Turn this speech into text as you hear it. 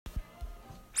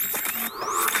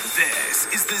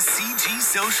This is the CG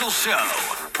Social Show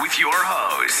with your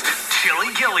host,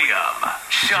 Chili Gilliam,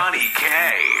 Shawnee K,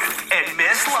 and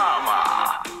Miss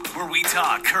Lala, where we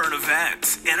talk current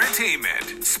events,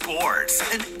 entertainment, sports,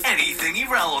 and anything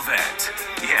irrelevant.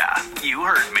 Yeah, you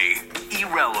heard me.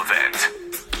 Irrelevant.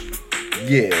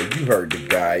 Yeah, you heard the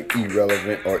guy.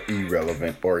 Irrelevant or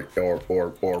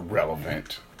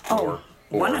relevant. Oh,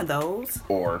 one of those.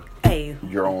 Or Hey.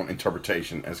 your own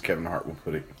interpretation, as Kevin Hart would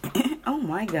put it. Oh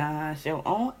my gosh, your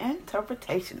own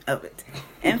interpretation of it.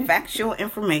 And factual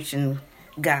information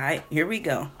guide. Here we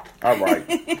go. All right.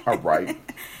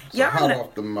 So Y'all hot know-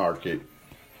 off the market.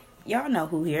 Y'all know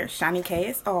who here. Shawnee K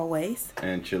as always.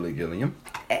 And Chili Gilliam.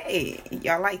 Hey,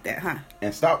 y'all like that, huh?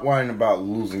 And stop whining about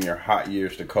losing your hot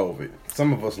years to COVID.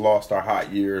 Some of us lost our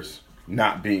hot years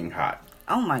not being hot.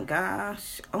 Oh my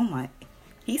gosh.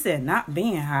 He said not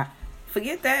being hot.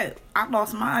 Forget that. I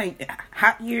lost my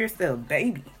hot years to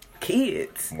baby.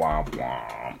 Kids. Womp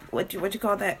womp. What you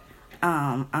call that?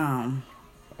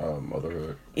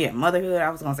 Motherhood. Yeah, motherhood. I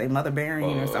was gonna say mother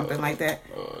bearing or something like that.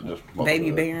 Just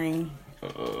Baby motherhood. bearing.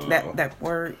 That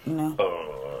word, you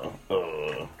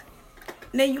know.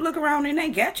 Then you look around and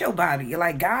they got your body. You're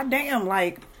like, goddamn,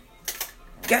 like,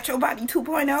 got your body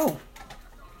 2.0.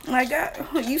 Like,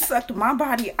 God, you sucked my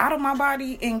body out of my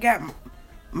body and got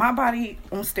my body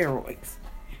on steroids.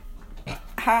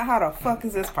 How the fuck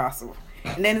is this possible?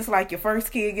 And then it's like your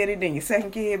first kid get it, then your second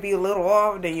kid be a little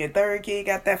off, then your third kid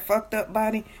got that fucked up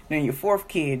body, then your fourth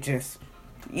kid just,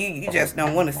 you just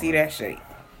don't want to see that shit.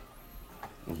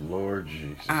 Lord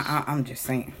Jesus. I'm just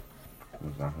saying.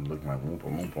 It's not gonna look like Oompa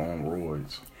Loompa on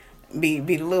roids. Be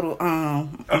the little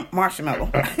marshmallow.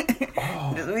 Just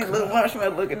be the little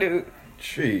marshmallow looking dude.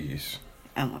 Jeez.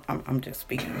 I'm just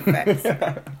speaking of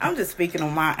facts. I'm just speaking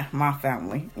on my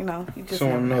family. You know, you just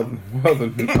So never know. other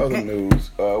news,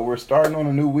 we're starting on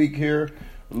a new week here.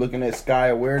 We're looking at Sky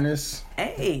Awareness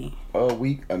Hey,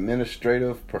 Week,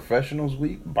 Administrative Professionals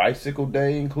Week, Bicycle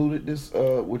Day included this,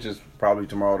 which is probably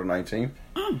tomorrow the 19th.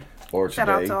 Or today, shout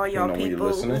out to all y'all depending on when you're people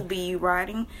who listening. be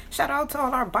riding. Shout out to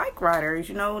all our bike riders.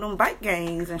 You know, them bike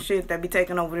gangs and shit that be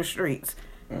taking over the streets.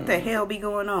 What the hell be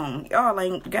going on? Y'all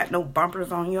ain't got no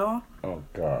bumpers on y'all. Oh,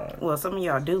 God. Well, some of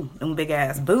y'all do. Them big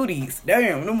ass booties.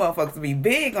 Damn, them motherfuckers be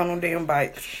big on them damn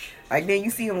bikes. Like, then you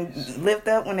see them lift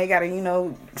up when they gotta, you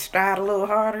know, stride a little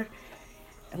harder.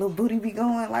 A little booty be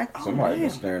going like, oh, Somebody man.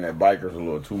 been staring at bikers a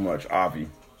little too much, Avi.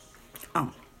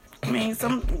 Oh. I mean,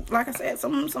 some, like I said,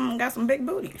 some got some big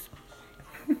booties.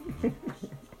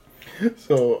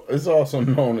 So it's also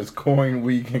known as Coin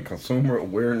Week and Consumer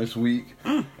Awareness Week,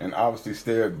 and obviously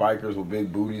stare at bikers with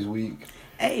big booties week.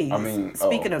 Hey, I mean,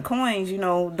 speaking of coins, you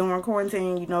know, during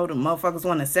quarantine, you know, the motherfuckers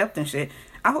want to accept and shit.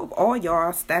 I hope all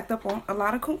y'all stacked up on a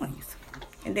lot of coins.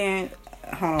 And then,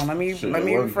 hold on, let me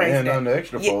rephrase that. On the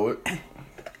extra for it.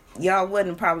 Y'all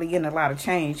wasn't probably getting a lot of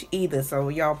change either, so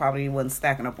y'all probably wasn't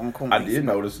stacking up on coins. I did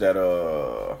notice that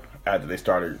after they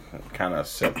started kind of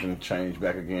accepting change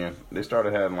back again, they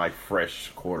started having like fresh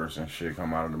quarters and shit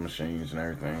come out of the machines and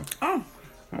everything. Oh,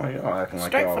 I'm like, y'all acting like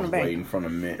Straight y'all from was the bank. waiting from the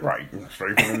mint, right?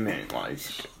 Straight from the mint, like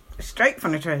straight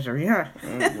from the treasury, huh?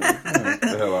 get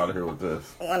the hell out of here with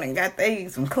this. One and got they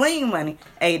some clean money.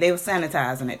 Hey, they was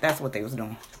sanitizing it. That's what they was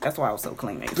doing. That's why it was so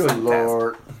clean. They was Good sanitizing.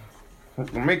 Lord,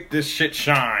 make this shit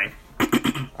shine.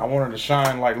 I wanted to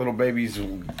shine like little babies'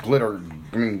 glitter.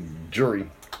 Jewelry.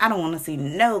 I don't want to see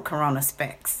no corona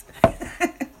specks.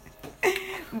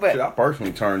 But Shit, I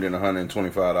personally turned in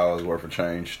 $125 worth of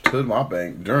change to my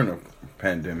bank during the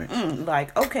pandemic.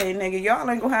 like, okay, nigga, y'all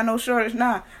ain't gonna have no shortage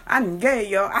now. I done gave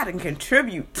y'all. I done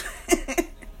contribute.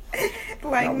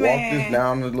 Like, I walked man. this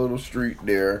down the little street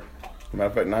there. Matter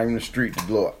of fact, not even the street,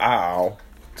 the little aisle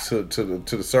to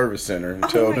the service center and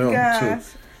tell my them gosh.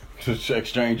 to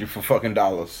exchange it for fucking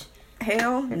dollars.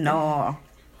 Hell no.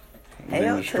 Then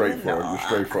Hell you're straight to for it. no. You're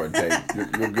straight for a day.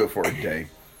 You're good for a day.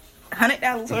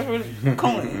 $100 worth of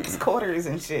coins, quarters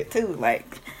and shit too.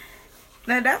 Like,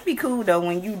 now that'd be cool though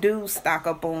when you do stock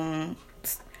up on,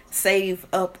 save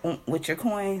up on, with your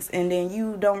coins, and then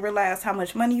you don't realize how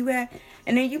much money you had,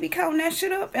 and then you be counting that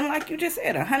shit up, and like you just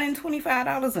said,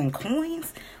 $125 in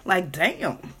coins. Like,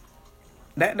 damn,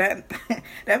 that'd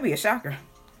be a shocker.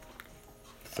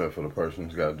 Except for the person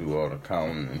who's got to do all the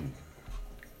counting and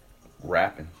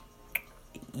rapping.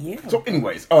 Yeah. So,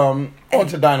 anyways, on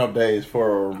to Dino Days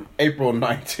for April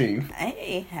 19th.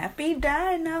 Hey, happy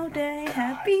Dino Day.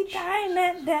 Happy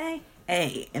Dino Day.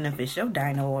 Hey, and if it's your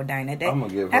Dino or Dino Day, I'm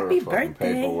gonna give her happy fucking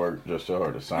birthday. paperwork just so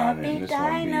her to sign it. Happy And this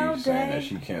one Dino be saying that Day.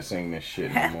 she can't sing this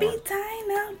shit Happy anymore.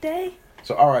 Dino Day.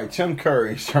 So, all right, Tim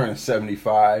Curry's turning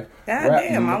 75. God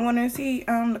damn, I want to see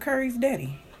the Curry's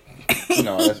daddy.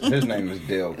 No, his name is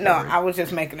Dale Curry. No, I was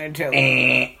just making a joke.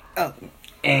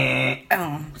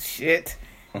 Oh, shit.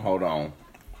 Hold on.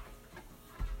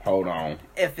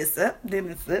 If it's up, then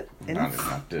it's up. Then Not, it's,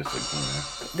 not this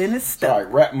again. then it's Sorry,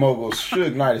 stuck. rap mogul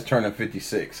Suge Knight is turning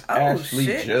 56. Oh, Ashley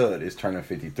shit. Judd is turning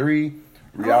 53. Hold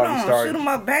Reality on, star. shoot 'em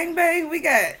up, bang bang. We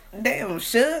got damn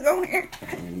Suge on here.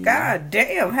 God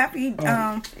damn, happy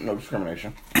No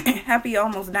discrimination. happy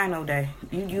almost Dino Day.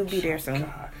 You'll be there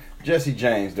soon. Jesse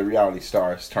James, the reality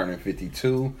star, is turning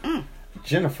 52.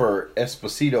 Jennifer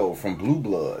Esposito from Blue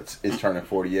Bloods is turning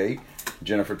 48.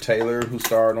 Jennifer Taylor, who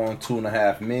starred on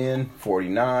 2.5 Men,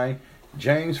 49.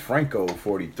 James Franco,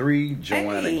 43.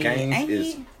 Joanna Hey, Gaines ain't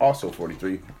is he- also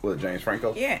 43. Well, James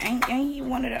Franco. Yeah, ain't he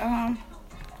one of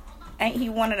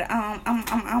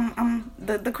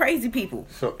the the crazy people?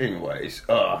 So, anyways,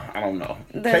 I don't know.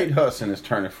 The- Kate Hudson is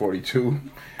turning 42.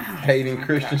 Hayden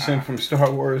Christensen from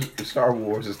Star Wars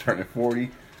is turning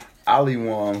 40. Ali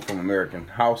Wong from American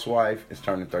Housewife is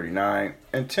turning 39.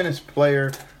 And tennis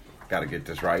player, gotta get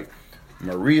this right,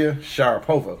 Maria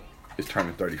Sharapova is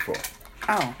turning 34.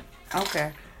 Oh,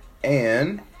 okay.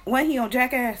 And, When he on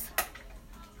Jackass?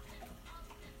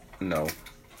 no,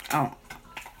 Oh,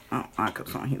 I could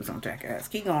have sworn he was on Jackass.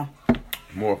 Keep going.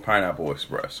 more Pineapple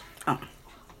Express. Oh,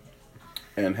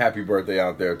 And happy birthday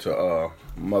out there to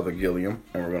Mother Gilliam.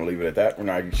 And we're gonna leave it at that. We're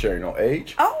not sharing no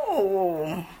age.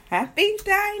 oh, happy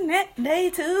Dinette Day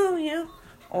to you,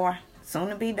 or soon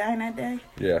to be Dinette Day.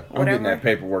 Yeah, I'm Whatever. getting that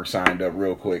paperwork signed up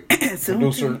real quick. Soon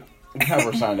Producer, have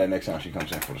her sign that next time she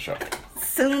comes in for the show.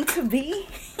 Soon to be.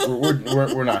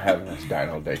 We're not having this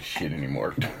Dino Day shit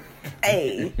anymore.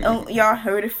 Hey, y'all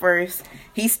heard it first.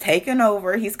 He's taking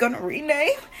over. He's gonna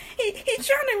rename. He's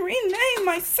trying to rename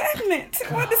my segment.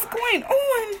 What is going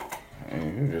on?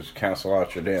 And you just cancel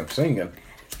out your damn singing.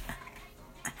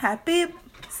 Happy.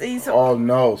 See, so Oh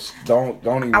no! Don't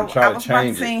even I try to was about to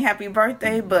change it. sing happy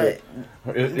birthday, but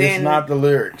It's then- not the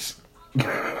lyrics.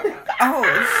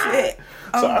 oh shit.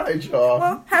 Sorry, y'all.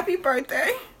 Well, happy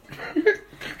birthday.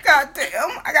 God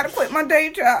damn, I gotta quit my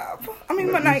day job. I mean,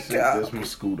 my Let me night set job. this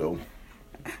mosquito.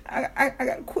 I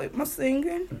gotta quit my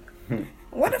singing.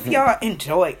 What if y'all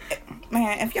enjoy,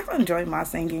 man, if y'all enjoy my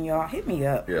singing, y'all, hit me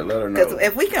up. Yeah, let her Because know.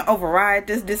 if we can override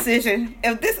this decision,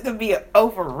 if this could be an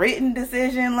overwritten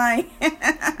decision, like, If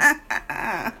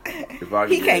I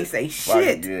he can can't get- say if I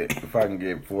can shit. if I can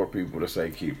get 4 people to say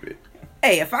keep it.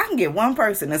 Hey, if I can get one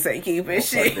person to say keep it,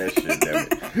 Fuck shit, that shit, damn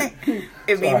it.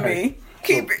 it'd be Sorry. me.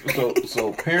 Keep it.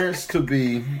 So parents to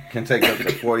be can take up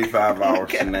to 45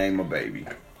 hours to name a baby.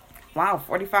 Wow,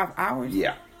 45 hours?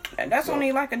 Yeah, And that's So-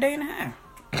 only like a day and a half.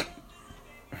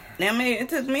 I mean, it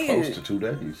took me. close to 2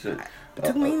 days. Shit. It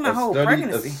took me my whole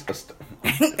pregnancy.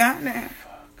 Goddamn.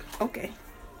 Okay.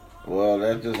 Well,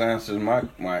 that just answers my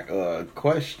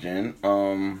question.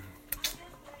 Oh,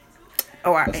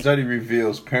 A study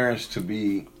reveals parents to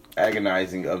be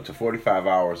agonizing up to 45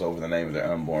 hours over the name of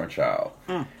their unborn child.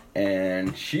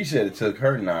 And she said it took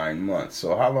her 9 months.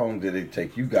 So how long did it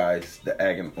take you guys to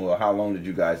how long did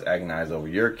you guys agonize over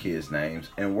your kids' names?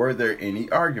 And were there any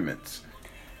arguments?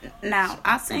 Now,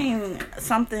 I seen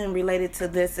something related to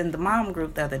this in the mom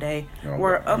group the other day, Oh,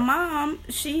 where wow. a mom,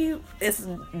 she is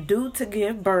due to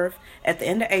give birth at the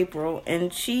end of April,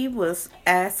 and she was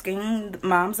asking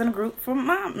moms in the group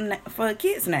for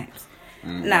kids' names.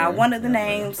 Now, one of the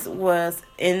names was,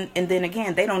 and then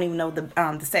again, they don't even know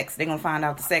the sex. They're gonna find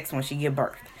out the sex when she give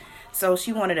birth. So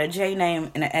she wanted a J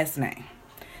name and an S name.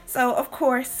 So of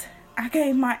course, I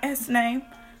gave my S name.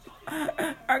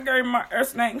 I gave my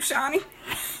S name Shawnee.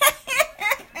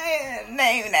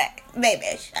 Name that baby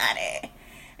Shawnee.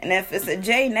 And if it's a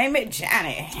J, name it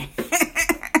Johnny.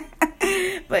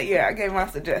 But yeah, I gave my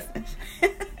suggestions.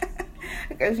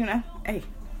 Because, you know, hey,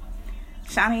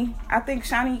 Shawnee, I think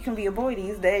Shawnee can be a boy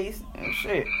these days.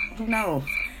 Shit, who knows?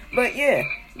 But yeah,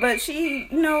 but she,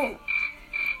 you know,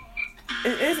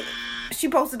 she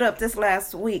posted up this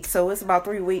last week, so it's about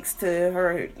 3 weeks to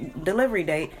her delivery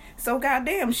date. So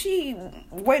goddamn, she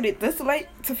waited this late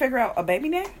to figure out a baby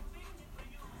name.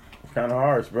 Kind of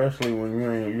hard, especially when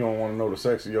you don't want to know the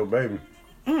sex of your baby.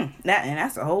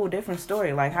 That's a whole different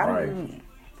story. Like, how Right. do you?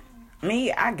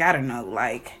 Me, I gotta know.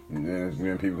 Like, And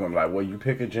then people gonna be like, well, you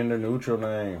pick a gender neutral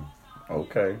name.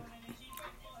 Okay.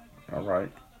 All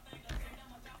right.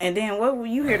 and then what will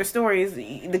you hear the story is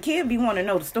the kid be wanting to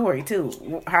know the story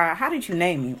too. How did you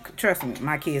name you? Trust me,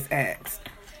 my kids asked.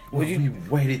 Would you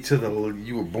waited till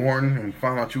you were born and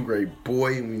found out you were a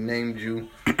boy and we named you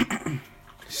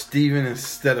Steven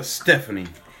instead of Stephanie?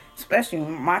 Especially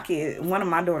my kid, one of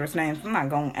my daughter's names. I'm not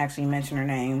gonna actually mention her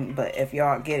name, but if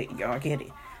y'all get it, y'all get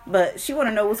it. But she want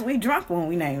to know, was we drunk when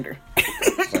we named her?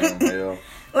 Same hell.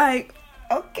 Like,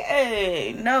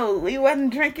 okay, no, we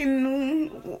wasn't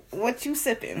drinking. What you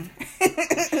sipping? What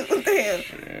the hell?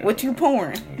 Shit. What you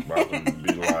pouring? About to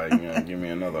be like, give me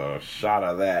another shot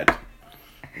of that.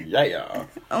 Yeah.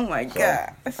 Oh my So,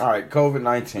 God. all right,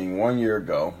 COVID-19, 1 year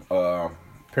ago.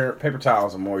 Paper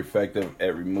towels are more effective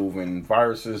at removing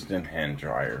viruses than hand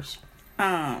dryers.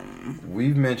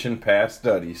 We've mentioned past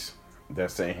studies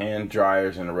that say hand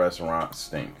dryers in the restaurant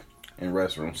stink. In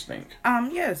restrooms stink.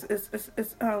 Yes, it's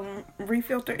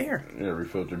refilter air Yeah,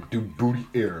 refiltered booty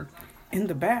air. in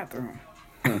the bathroom.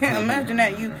 Imagine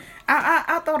that.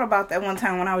 I thought about that one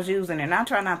time when I was using it, and I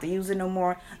try not to use it no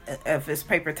more if it's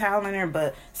paper towel in there,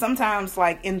 but sometimes,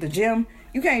 like, in the gym,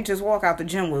 you can't just walk out the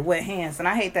gym with wet hands, and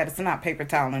I hate that it's not paper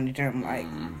towel in the gym. Like,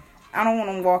 I don't want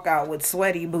to walk out with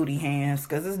sweaty booty hands,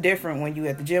 because it's different when you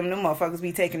at the gym. Them motherfuckers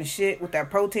be taking a shit with that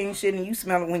protein shit, and you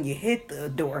smell it when you hit the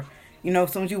door. You know,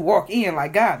 as soon as you walk in,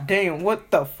 like, God damn,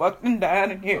 what the fuck done died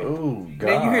in here? Oh, God.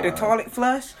 Then you hear the toilet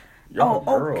flush. Y'all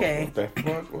Oh, girls, okay. what the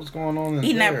fuck? What's going on in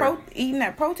Eating there? eating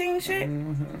that protein shit,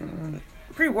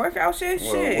 pre-workout shit,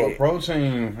 Well,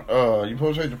 protein, you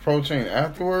supposed to take the protein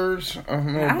afterwards? I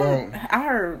don't know about... I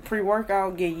heard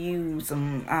pre-workout give you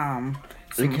some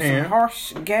some can.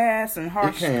 harsh gas and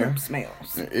harsh can. poop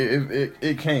smells,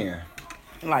 It can.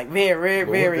 like very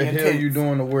But very what the intense. hell you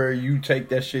doing to where you take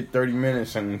that shit 30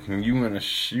 minutes and you in a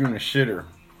shitter?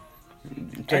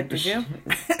 You take At the sh- gym?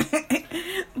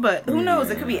 But who knows?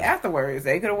 It could be afterwards.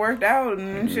 They could have worked out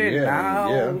and shit.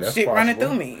 Now that's shit running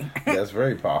possible. through me. That's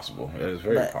very possible. That is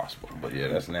very But- possible. But yeah,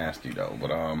 that's nasty though.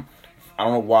 But I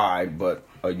don't know why, but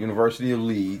University of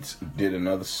Leeds did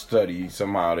another study.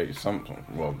 Somehow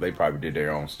they probably did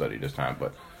their own study this time,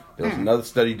 but there was another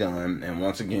study done, and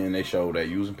once again they showed that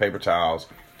using paper towels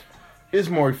is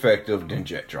more effective than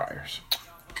jet dryers.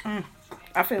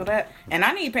 I feel that. And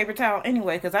I need paper towel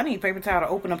anyway, because I need paper towel to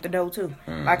open up the dough too.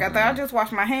 Like, after I just wash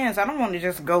my hands, I don't want to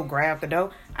just go grab the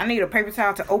dough. I need a paper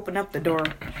towel to open up the door.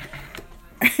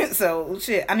 So,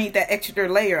 shit, I need that extra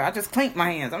layer. I just cleaned my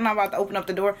hands. I'm not about to open up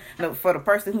the door for the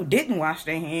person who didn't wash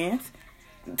their hands.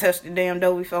 Touch the damn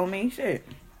dough before me. Shit.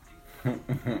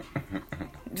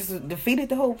 Just defeated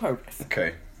the whole purpose.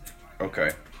 Okay.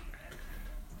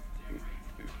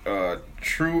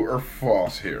 True or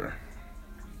false here?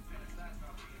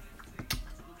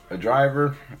 A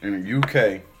driver in the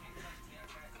UK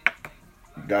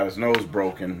got his nose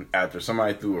broken after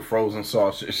somebody threw a frozen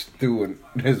sausage through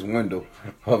his window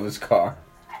of his car.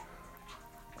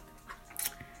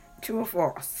 True or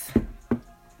false?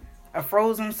 A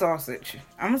frozen sausage.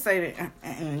 I'm gonna say that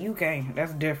in the UK,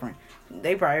 that's different.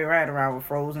 They probably ride around with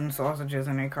frozen sausages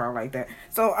in their car like that.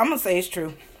 So I'm gonna say it's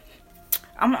true.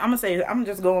 I'm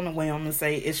just going the way I'm gonna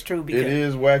say it's true because It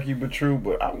is wacky but true,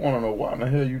 but I want to know why in the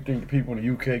hell you think the people in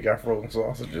the UK got frozen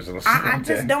sausages. And I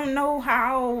just don't know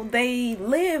how they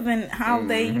live and how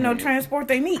they transport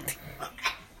their meat.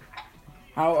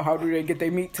 How do they get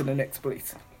their meat to the next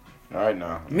place? All right,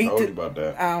 now. I Meat told to you about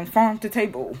that. Farm to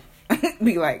table.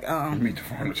 Be like Meat to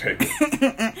farm to table.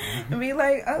 be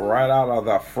like Right out of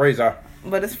the freezer.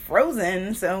 But it's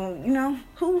frozen, so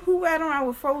who ran around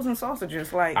with frozen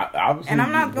sausages? Like, Obviously, and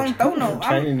I'm not gonna throw no.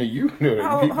 Training the people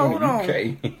Hold in on,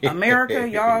 the UK. America,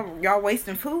 y'all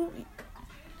wasting food.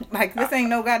 Like, this ain't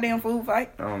no goddamn food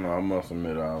fight. I don't know. I must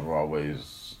admit, I've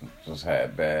always just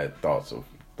had bad thoughts of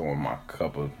throwing my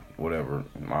cup of whatever,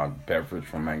 my beverage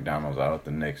from McDonald's out at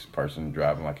the next person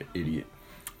driving like an idiot.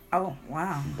 Oh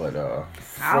wow! But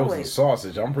frozen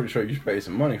sausage, I'm pretty sure you paid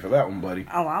some money for that one, buddy.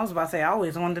 Oh, I was about to say, I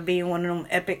always wanted to be in one of them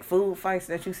epic food fights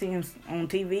that you see on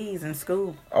TVs in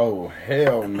school. Oh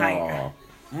hell no!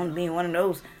 I want to be in one of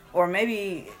those, or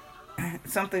maybe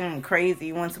something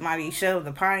crazy when somebody shoved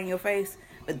the pie in your face.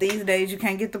 But these days you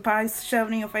can't get the pie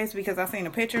shoved in your face because I seen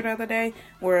a picture the other day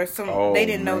where they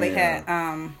didn't know they had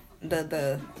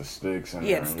the sticks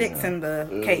and sticks and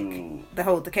the cake to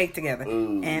hold the cake together.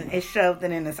 Ooh. And it shoved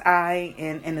it in his eye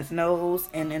and in his nose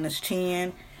and in his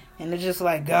chin, and it's just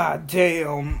like, god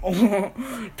damn.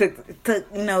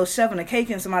 took shoving a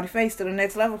cake in somebody's face to the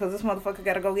next level because this motherfucker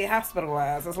gotta go get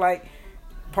hospitalized. It's like,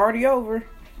 party over.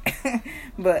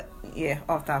 But yeah,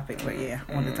 off topic, but yeah,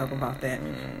 I wanted to talk about that.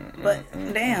 But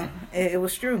damn, it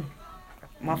was true.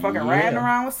 Motherfucker riding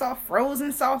around with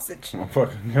frozen sausage.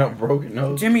 Motherfucker got broken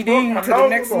nose. Jimmy Dean to the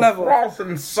next level.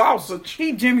 Frozen sausage.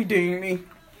 He Jimmy Dean me.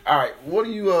 Alright, what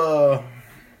do you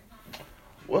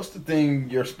what's the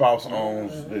thing your spouse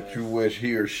owns that you wish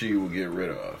he or she would get rid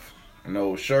of? An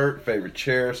old shirt, favorite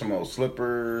chair, some old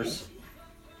slippers.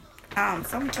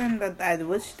 Something that I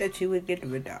wish that you would get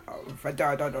rid of.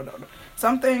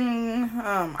 Something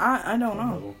I don't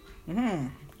know.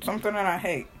 Something that I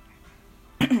hate.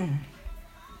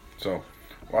 So,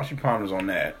 while she ponders on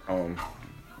that,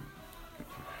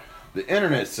 the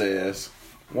internet says,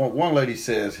 one lady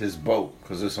says his boat,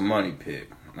 because it's a money pit.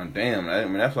 Now, damn, I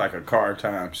mean, that's like a car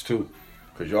times two.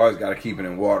 Because you always got to keep it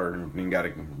in water and you got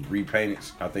to repaint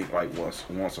it, I think, like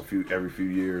every few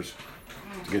years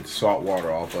to get the salt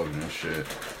water off of it and shit.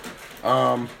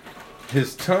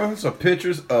 His tons of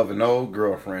pictures of an old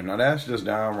girlfriend. Now, that's just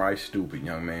downright stupid,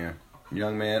 young man.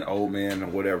 Young man, old man, or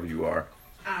whatever you are.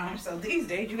 So these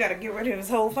days, you got to get rid of his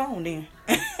whole phone then.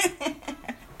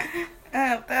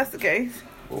 If that's the case.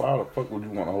 Well, how the fuck would you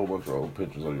want a whole bunch of old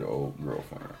pictures of your old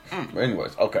girlfriend? But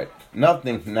anyways, okay.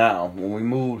 Nothing now. When we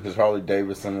moved, his Harley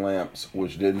Davidson lamps,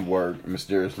 which didn't work,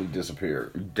 mysteriously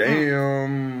disappeared.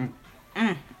 Damn.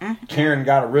 Karen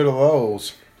got rid of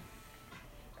those.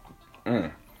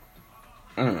 That's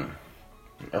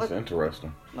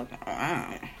interesting. Look,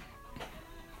 I'm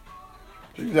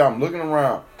looking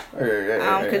around.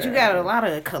 Because you got a lot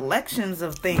of collections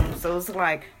of things. So it's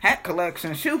like hat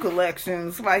collections, shoe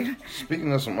collections. Like,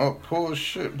 speaking of some pulling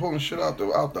shit out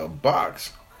the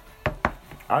box,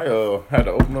 I had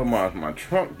to open up my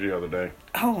trunk the other day.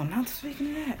 Oh, not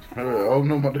speaking of that. I had to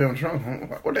open up my damn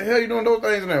trunk. What the hell you doing those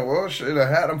things in there? Well, shit, I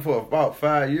had them for about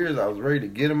 5 years. I was ready to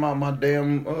get them out my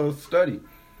damn study.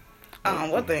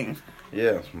 What things?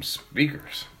 Yeah, some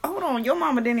speakers. Hold on, your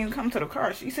mama didn't even come to the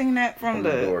car. She seen that from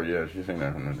the door. Yeah, she seen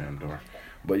that from the damn door.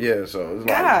 But yeah, so it's like,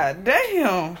 God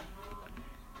damn.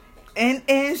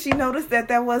 And she noticed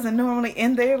that wasn't normally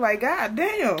in there. Like, God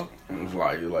damn. It's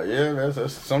like, you're like, yeah,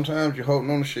 that's sometimes you're holding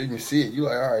on to shit and you see it. You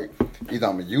like, all right, either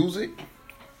I'm gonna use it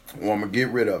or I'm gonna get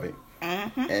rid of it.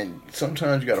 And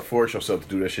sometimes you gotta force yourself to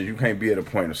do that shit. You can't be at a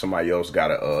point where somebody else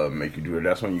gotta make you do it.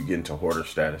 That's when you get into hoarder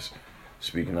status.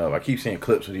 Speaking of, I keep seeing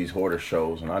clips of these hoarder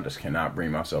shows, and I just cannot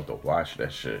bring myself to watch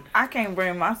that shit. I can't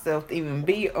bring myself to even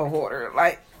be a hoarder.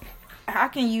 Like, how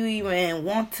can you even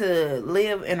want to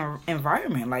live in an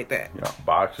environment like that? You know,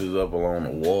 boxes up along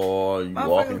the wall, you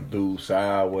walking through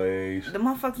sideways. The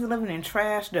motherfuckers living in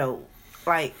trash, though.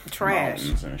 Like, trash.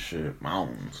 Mountains and shit.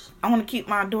 Mountains. I want to keep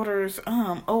my daughter's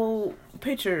old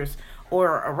pictures.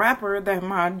 Or a rapper that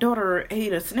my daughter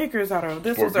ate a Snickers out of.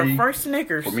 This was her first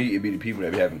Snickers. For me, it'd be the people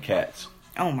that be having cats.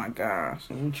 Oh my gosh.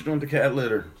 What you doing with the cat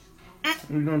litter? What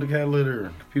you doing with the cat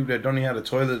litter? The people that don't even have the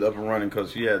toilet up and running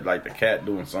because she had like the cat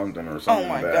doing something or something. Oh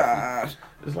my gosh.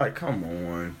 It's like, come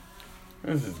on.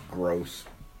 This is gross.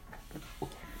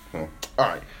 Oh.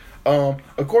 Alright.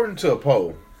 According to a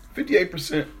poll,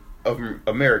 58% of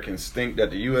Americans think that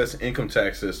the U.S. income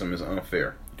tax system is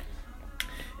unfair.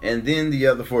 And then the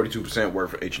other 42% work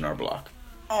for H&R Block.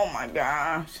 Oh my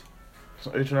gosh.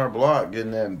 So H&R Block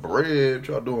getting that bread. What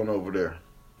y'all doing over there?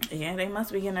 Yeah, they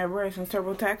must be getting that bread since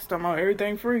TurboTax talking about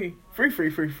everything free.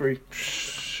 Free.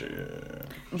 Shit.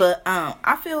 But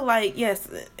I feel like, yes,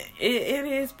 it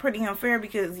is pretty unfair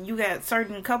because you got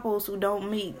certain couples who don't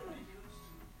meet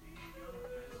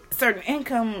certain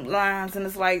income lines, and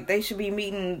it's like they should be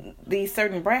meeting these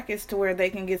certain brackets to where they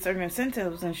can get certain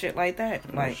incentives and shit like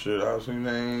that. Like, shit, I think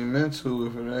they ain't meant to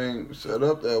if it ain't set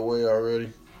up that way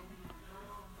already.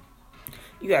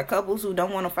 You got couples who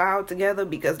don't want to file together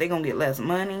because they're gonna get less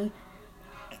money.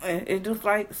 It just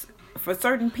like for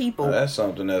certain people. Now, that's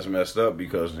something that's messed up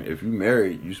because if you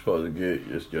married, you're supposed to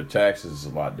get your taxes a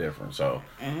lot different. So.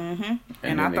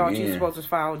 And I thought you were supposed to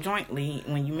file jointly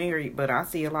when you married, but I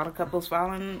see a lot of couples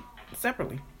filing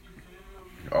separately.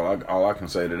 All I can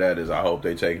say to that is I hope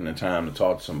they taking the time to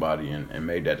talk to somebody and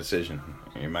made that decision.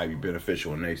 It might be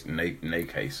beneficial in their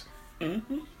case.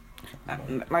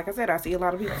 Like I said, I see a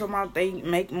lot of people talking about they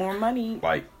make more money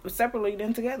like separately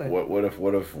than together. What if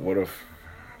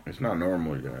it's not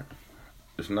normally that?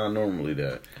 It's not normally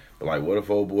that. But like, what if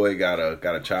old boy got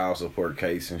a child support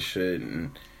case and shit,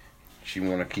 and she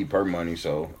want to keep her money,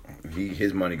 so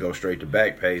his money goes straight to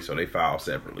back pay, so they file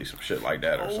separately, some shit like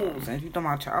that or something. Since you talking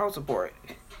about child support,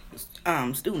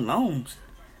 student loans,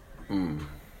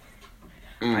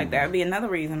 like that'd be another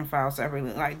reason to file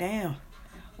separately. Like, damn,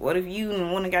 what if you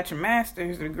want to got your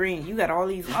master's degree and you got all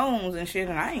these loans and shit,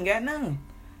 and I ain't got none?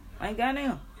 I ain't got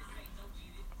none.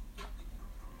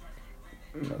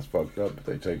 That's fucked up. If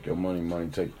they take your money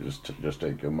just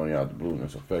take your money out the blue and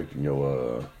it's affecting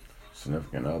your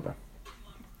significant other.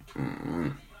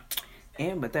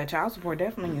 Yeah, but that child support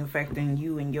definitely affecting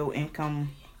you and your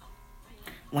income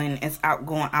when it's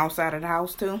going outside of the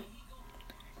house too.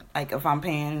 Like if I'm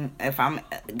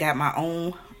got my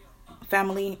own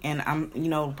family and I'm,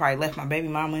 probably left my baby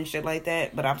mama and shit like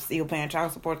that, but I'm still paying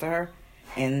child support to her.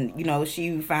 And,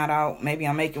 she found out maybe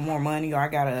I'm making more money or I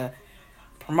got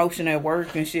promotion at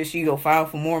work and shit, she go file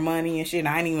for more money and shit. And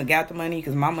I ain't even got the money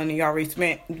because my money already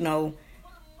spent,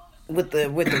 with the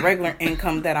regular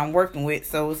income that I'm working with.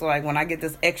 So it's like when I get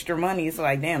this extra money, it's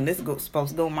like, damn, this is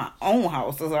supposed to go in my own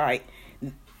house. It's like,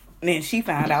 then she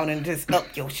found out and just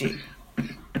up your shit.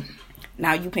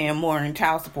 Now you paying more in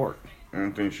child support. I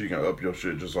don't think she can up your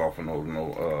shit just off of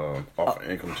off of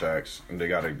income tax. And they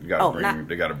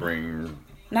gotta bring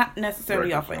not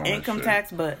necessarily off of income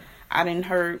tax, but I didn't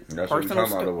heard that's what we're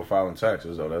talking about over filing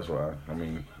taxes though. That's why. I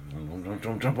mean,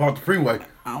 don't jump off the freeway.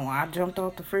 Oh, I jumped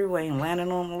off the freeway and landed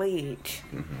on the ledge.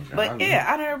 Mm-hmm. But yeah,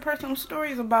 I heard personal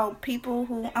stories about people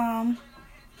who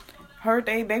heard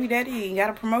they baby daddy got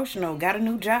a promotion or got a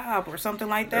new job or something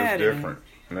like that. That's different.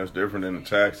 And that's different than the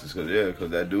taxes, because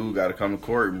that dude got to come to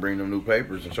court and bring them new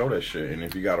papers and show that shit. And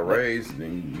if you got a raise,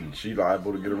 then she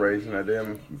liable to get a raise in that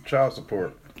damn child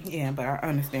support. Yeah, but I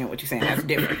understand what you're saying. That's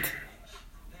different.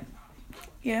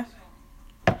 Yeah.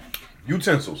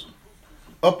 Utensils.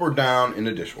 Up or down in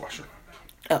the dishwasher?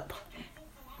 Up.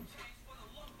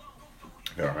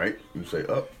 All right. You say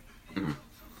up. Mm-hmm.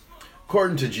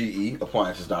 According to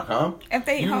GEappliances.com,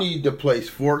 you need to place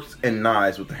forks and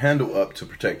knives with the handle up to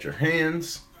protect your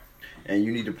hands, and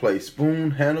you need to place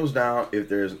spoon handles down if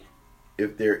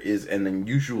there is an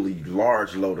unusually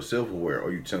large load of silverware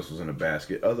or utensils in a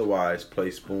basket. Otherwise,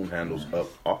 place spoon handles up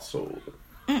also.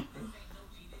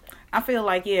 I feel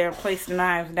like, place the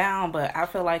knives down, but I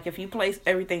feel like if you place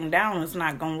everything down, it's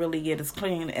not going to really get as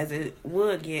clean as it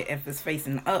would get if it's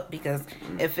facing up, because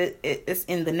if it's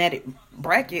in the netted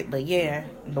bracket, but the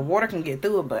water can get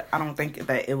through it, but I don't think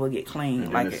that it will get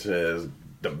clean. And it says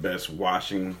the best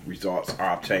washing results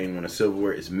are obtained when the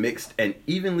silverware is mixed and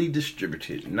evenly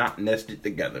distributed, not nested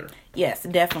together. Yes,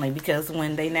 definitely, because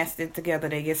when they nested together,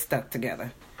 they get stuck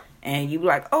together. And you be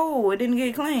like, oh, it didn't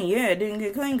get clean. Yeah, it didn't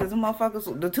get clean because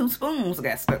the two spoons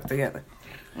got stuck together.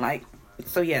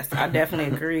 So yes, I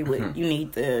definitely agree with you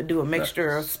need to do a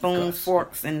mixture of spoons,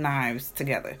 forks, and knives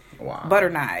together. Wow. Butter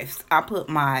knives. I put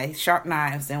my sharp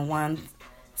knives in one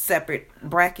separate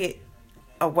bracket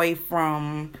away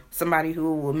from somebody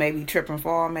who will maybe trip and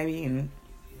fall, and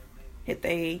hit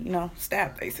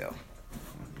stab themselves.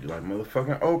 You're like,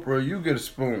 motherfucking Oprah, you get a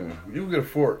spoon, you get a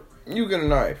fork. You get a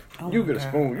knife. You get a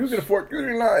spoon. You get a fork. You get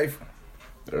a knife.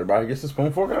 Everybody gets a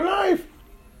spoon, fork, and a knife.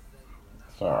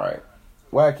 It's alright.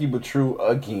 Wacky but true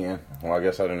again. Well, I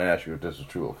guess I didn't ask you if this was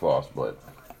true or false, but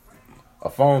a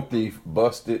phone thief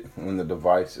busted when the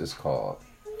device is called.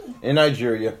 In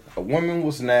Nigeria, a woman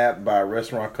was nabbed by a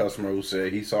restaurant customer who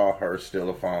said he saw her steal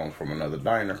a phone from another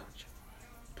diner.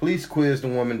 Police quizzed the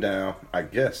woman down. I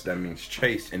guess that means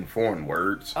chased in foreign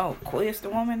words. Oh, quizzed the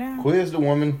woman down? Quizzed the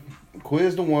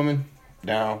woman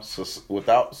down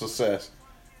without success.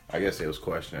 I guess they was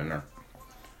questioning her.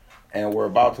 And were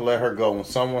about to let her go when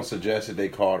someone suggested they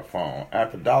call the phone.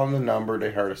 After dialing the number,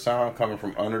 they heard a sound coming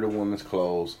from under the woman's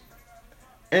clothes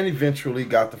and eventually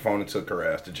got the phone and took her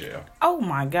ass to jail. Oh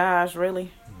my gosh,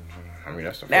 really? I mean,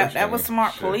 that's the first that was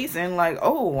smart policing. Like,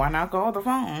 oh, why not call the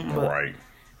phone? But right.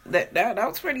 That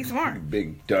was pretty smart.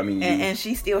 Big dummy. And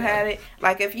she still had it.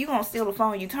 Like, if you gonna steal the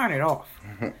phone, you turn it off.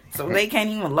 So they can't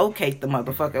even locate the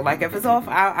motherfucker. Like, if it's off,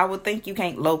 I would think you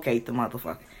can't locate the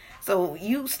motherfucker. So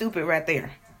you stupid right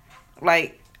there.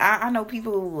 Like, I know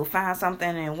people will find something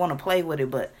and want to play with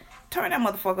it, but turn that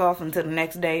motherfucker off until the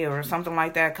next day or something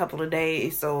like that, a couple of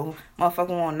days, so motherfucker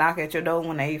won't knock at your door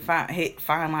when they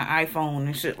find my iPhone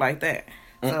and shit like that.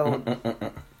 So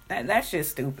that's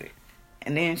just stupid.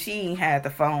 And then she had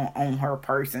the phone on her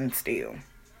person still.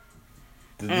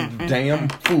 Damn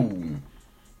fool.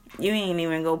 You ain't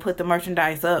even go put the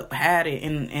merchandise up, had it,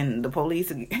 and the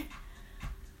police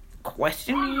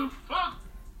questioning you.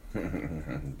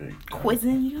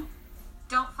 Quizzing you.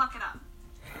 Don't fuck it up.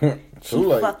 She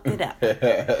fucked it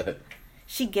up.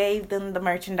 She gave them the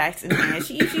merchandise and then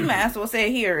she might as well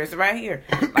say, here, it's right here.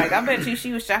 Like, I bet you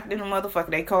she was shocked in the motherfucker.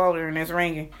 They called her and it's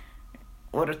ringing.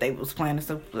 What if they was playing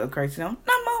some crazy song?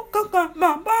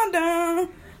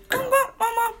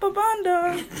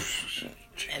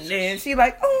 And then she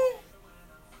like, oh,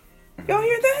 y'all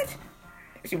hear that?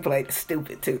 She played the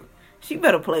stupid too. She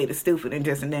better play the stupid and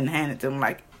then hand it to him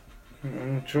like,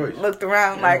 choice. Looked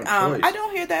around like, I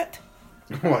don't hear that.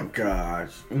 Oh my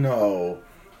gosh, no.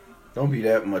 Don't be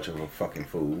that much of a fucking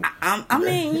fool. I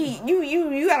mean,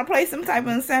 you gotta play some type of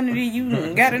insanity.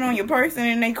 You got it on your person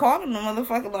and they calling the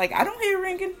motherfucker like, I don't hear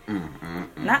ringing.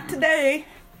 Not today.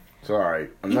 It's alright.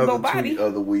 Another tweet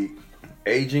of the week.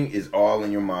 Aging is all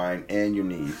in your mind and your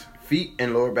knees. Feet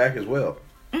and lower back as well.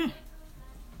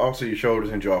 Also your shoulders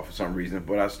and jaw for some reason,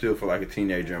 but I still feel like a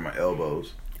teenager in my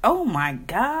elbows. Oh my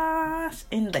gosh,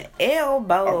 in the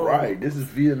elbow. All right, this is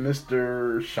via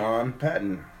Mr. Sean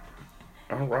Patton.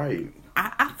 All right.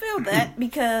 I feel that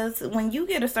because when you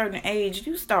get a certain age,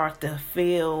 you start to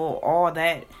feel all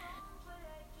that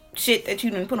shit that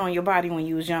you didn't put on your body when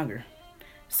you was younger.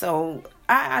 So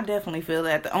I definitely feel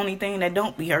that the only thing that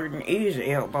don't be hurting is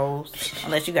your elbows,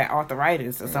 unless you got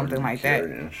arthritis or something like that.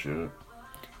 And shit.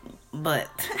 But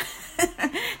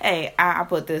hey, I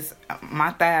put this.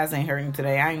 My thighs ain't hurting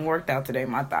today. I ain't worked out today.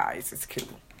 My thighs is cool.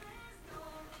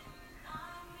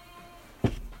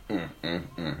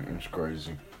 It's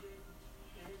crazy.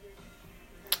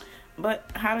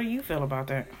 But how do you feel about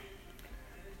that?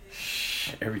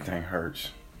 Everything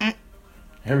hurts.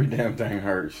 Every damn thing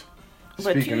hurts.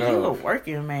 But Speaking you a of,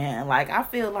 working man. Like, I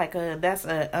feel like that's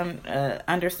a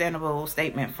understandable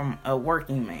statement from a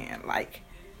working man. Like,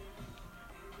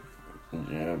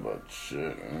 yeah, but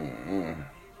shit.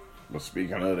 But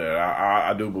speaking of that,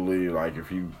 I do believe, like,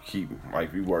 if you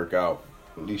work out,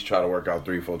 at least try to work out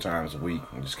 3-4 times a week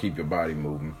and just keep your body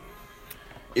moving.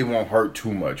 It won't hurt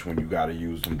too much when you gotta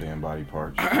use them damn body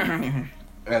parts.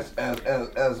 As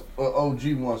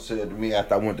OG once said to me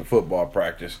after I went to football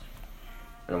practice,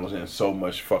 and was in so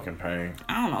much fucking pain.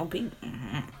 I don't know, people.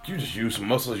 You just use some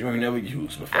muscles you ain't never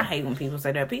used before. I hate when people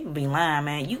say that. People be lying,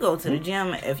 man. You go to the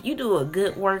gym. If you do a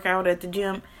good workout at the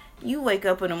gym, you wake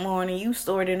up in the morning, you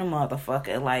stored in a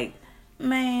motherfucker. Like,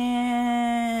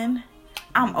 man,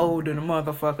 I'm old in a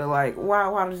motherfucker. Like,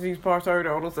 why does these parts hurt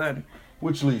all of a sudden?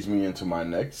 Which leads me into my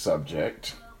next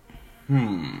subject.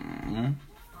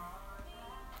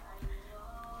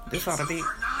 This ought to be.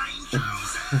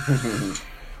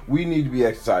 We need to be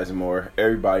exercising more.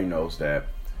 Everybody knows that.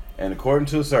 And according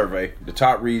to a survey, the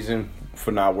top reason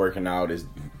for not working out is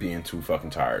being too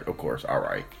fucking tired. Of course, all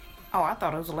right. Oh, I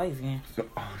thought it was lazy.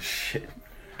 Oh, shit.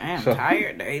 I am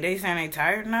tired. They saying they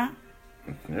tired now?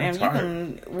 Damn,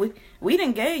 tired. We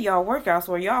didn't gave y'all workouts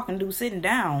where y'all can do sitting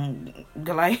down,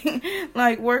 like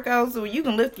workouts where you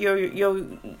can lift your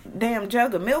damn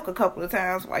jug of milk a couple of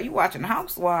times while you watching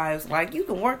Housewives. Like, you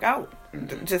can work out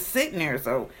just sitting there.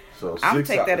 So I'll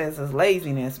take that as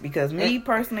laziness, because me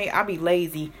personally, I be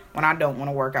lazy when I don't want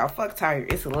to work out. Fuck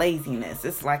tired. It's laziness.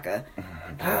 It's like I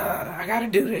gotta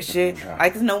do this shit.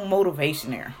 Like, there's no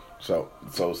motivation there. So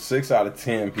 6 out of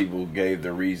 10 people gave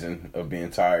the reason of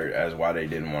being tired as why they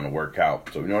didn't want to work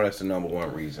out. So we know that's the number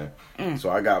one reason.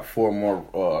 So I got 4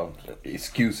 more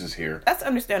excuses here. That's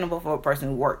understandable for a person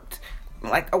who worked.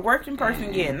 Like, a working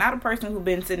person, yeah, not a person who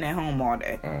been sitting at home all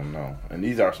day. Oh, no. And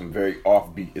these are some very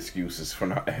offbeat excuses for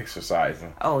not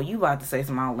exercising. Oh, you about to say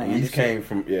some outlandish These came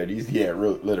from,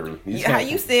 literally. How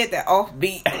you said that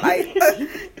offbeat.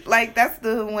 Like that's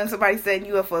when somebody setting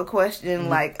you up for a question,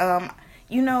 like,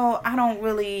 I don't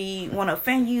really want to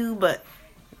offend you, but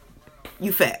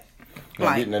you fat.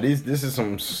 Like, now this is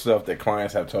some stuff that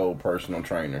clients have told personal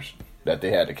trainers that they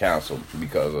had to cancel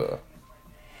because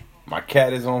my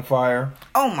cat is on fire.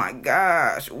 Oh my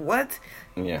gosh, what?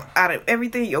 Yeah. Out of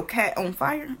everything, your cat on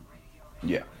fire?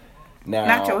 Yeah. Now,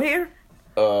 not your hair?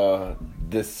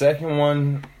 The second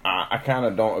one, I kind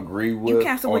of don't agree with. You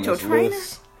cancel with your trainer?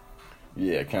 List.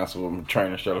 Yeah, cancel with my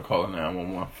trainer. Instead of calling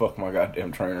 911. Fuck my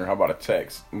goddamn trainer. How about a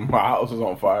text? My house is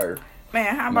on fire.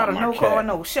 Man, how about a no call,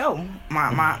 no show?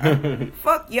 My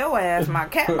fuck your ass. My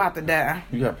cat about to die.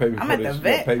 You gotta pay me I'm for at this. the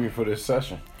vet. You gotta pay me for this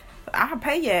session. I'll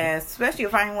pay your ass, especially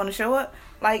if I ain't want to show up.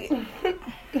 Like, and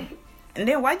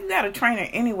then why you got a trainer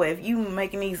anyway if you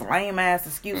making these lame ass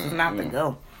excuses not to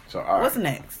go? So what's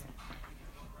next?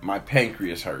 My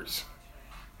pancreas hurts.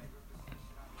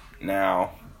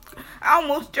 Now, I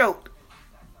almost joked.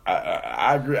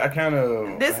 I agree. I kind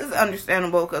of. This is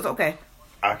understandable because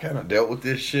I kind of dealt with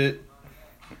this shit.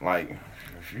 Like,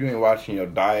 if you ain't watching your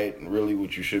diet, really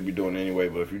what you should be doing anyway,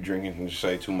 but if you're drinking,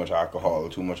 say, too much alcohol or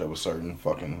too much of a certain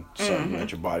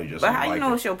that your body just But how you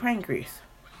know it's your pancreas?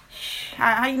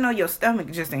 How you know your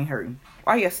stomach just ain't hurting?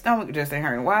 Why your stomach just ain't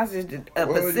hurting? Why is it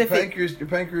Pacific? Your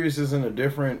pancreas is in a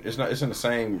different, it's in the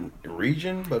same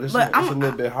region, but it's a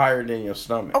little bit higher than your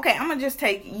stomach. Okay, I'm gonna just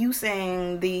take you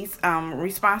saying these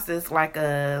responses like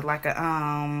a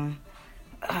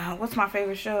what's my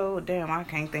favorite show? Damn, I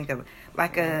can't think of it.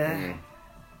 Like a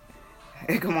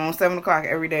come on, 7:00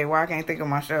 every day. Why I can't think of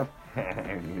my show?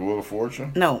 Wheel of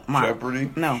Fortune? No, Jeopardy?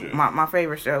 No, my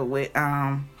favorite show with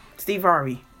Steve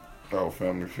Harvey. Oh,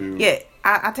 Family Feud. Yeah,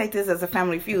 I take this as a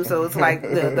Family Feud, so it's like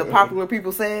the popular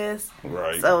people says.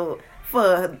 Right. So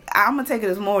I'm gonna take it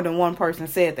as more than one person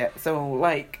said that. So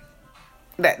like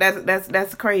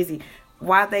that's crazy.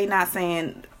 Why they not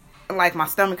saying like my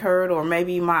stomach hurt or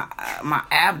maybe my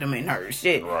abdomen hurt?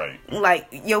 Shit. Right. Like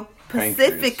your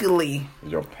Specifically,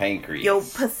 Your pancreas. your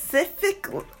Pacific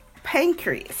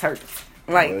pancreas hurts.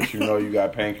 Like, Unless you know you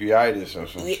got pancreatitis or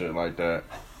some shit like that.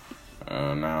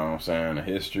 Now I'm saying the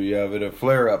history of it, a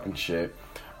flare up and shit.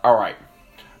 All right,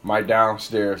 my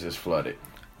downstairs is flooded,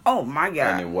 oh my and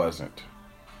God. it wasn't.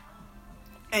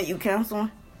 And you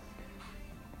canceling?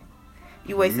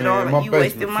 You wasted Man, my you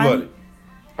wasted basement money? flooded.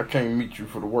 I can't meet you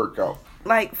for the workout.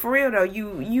 Like, for real though,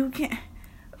 you can't,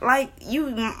 like,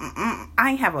 I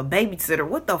ain't have a babysitter.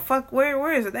 What the fuck?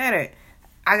 Where is that at?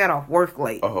 I got off work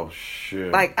late. Oh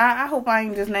shit. Like, I hope I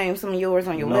ain't just named some of yours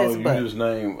on your no, list, you but just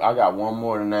named. I got one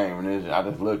more to name, and I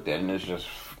just looked at it, and it's just.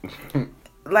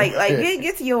 like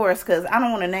get to yours, because I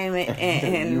don't want to name it.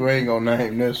 And You ain't gonna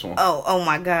name this one. oh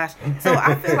my gosh. So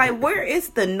I feel like, where is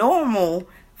the normal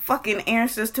fucking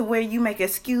answers to where you make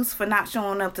excuse for not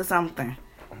showing up to something?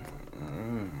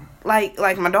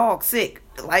 Like my dog sick.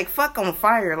 Like, fuck on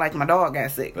fire. Like, my dog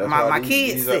got sick. My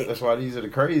kid's sick. That's why these are the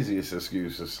craziest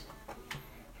excuses.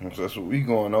 That's what we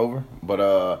going over.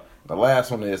 But the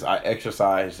last one is I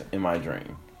exercise in my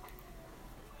dream.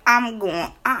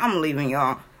 I'm leaving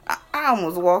y'all. I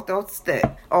almost walked off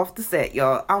the set,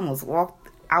 y'all. I almost walked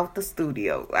out the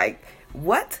studio. Like,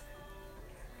 what?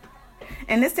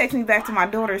 And this takes me back to my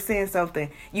daughter saying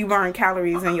something. You burn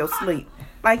calories in your sleep.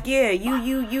 Like, yeah,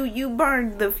 you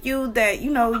burn the fuel that,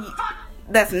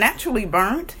 that's naturally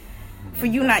burnt for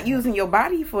you not using your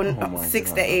body for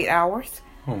 6 to 8 hours.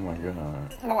 Oh my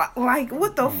God. Like,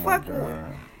 what the fuck?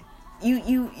 God.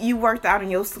 You worked out in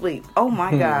your sleep. Oh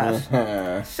my gosh.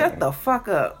 Shut the fuck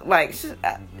up. Like,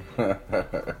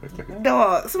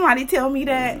 dog, somebody tell me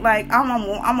that. Like, I'm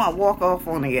gonna walk off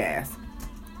on the ass.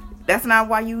 That's not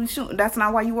why you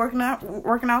working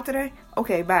out today?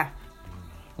 Okay, bye.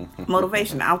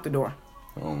 Motivation out the door.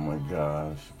 Oh my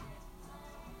gosh.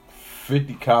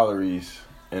 50 calories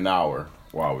an hour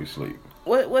while we sleep.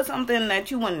 What's something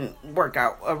that you wouldn't work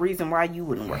out? A reason why you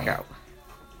wouldn't work out?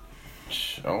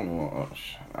 I don't know.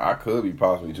 I could be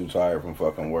possibly too tired from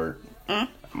fucking work.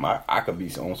 I could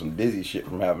be on some dizzy shit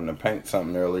from having to paint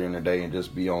something earlier in the day and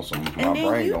just be on some. And my then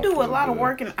brain you don't do a feel lot of good.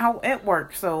 working out at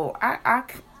work, so I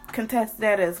contest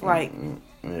that as like,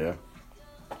 Yeah.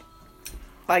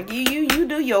 like you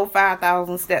do your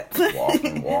 5,000 steps.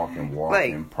 Walking,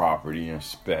 Like, property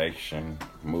inspection,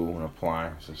 moving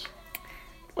appliances.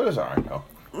 But it's alright though.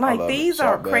 I like, love it. these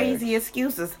are Salt crazy bags.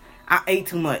 excuses. I ate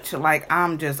too much. Like,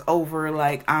 I'm just over.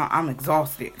 Like, I'm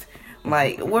exhausted.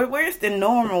 Like, where's the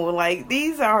normal? Like,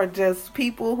 these are just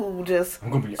people who just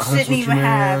I'm gonna be honest shouldn't with you, even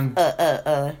man.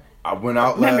 have I went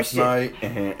out membership. last night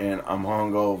and I'm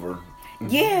hungover.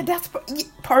 Yeah, that's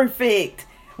perfect.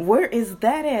 Where is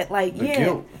that at? Like,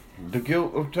 The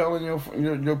guilt of telling your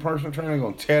personal trainer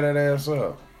gonna tear that ass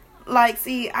up. Like,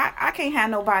 see, I can't have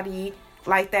nobody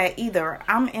like that either.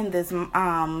 I'm in this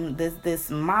this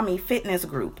mommy fitness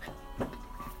group,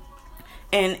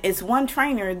 and it's one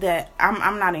trainer that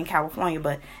I'm not in California,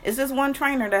 but it's this one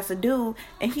trainer that's a dude,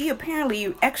 and he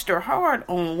apparently extra hard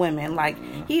on women. Like,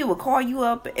 he would call you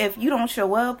up if you don't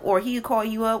show up, or he would call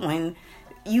you up when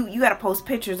you gotta post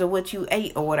pictures of what you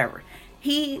ate or whatever.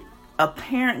 He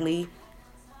apparently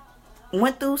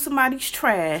went through somebody's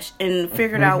trash and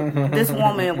figured out this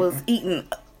woman was eating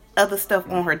other stuff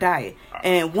on her diet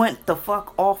and went the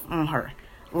fuck off on her.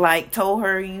 Like, told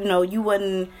her, you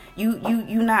wasn't,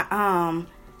 you not,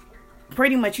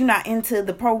 pretty much you not into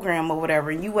the program or whatever,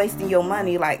 and you wasting your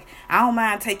money. Like, I don't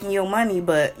mind taking your money,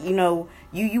 but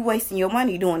you wasting your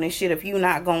money doing this shit if you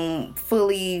not gonna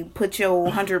fully put your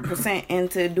 100%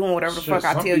 into doing whatever the fuck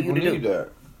I tell you to do.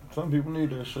 That. Some people need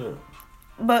that shit.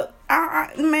 But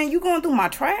man, you going through my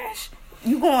trash?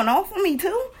 You going off on me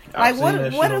too? Like, what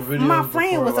if my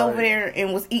friend was over there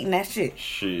and was eating that shit?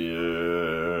 Shit.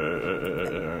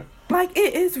 Like,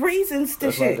 it is reasons to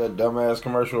That's shit. like that dumbass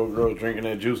commercial of girls drinking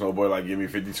that juice. No boy, like, give me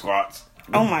 50 squats.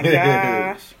 Oh my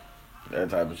gosh. That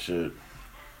type of shit.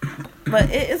 But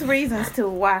it is reasons to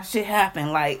why shit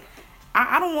happen. Like,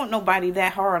 I don't want nobody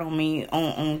that hard on me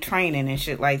on training and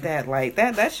shit like that. Like,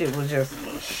 that shit was just...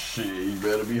 Shit, you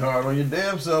better be hard on your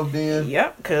damn self then.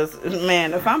 Yep, because,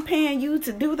 man, if I'm paying you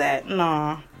to do that,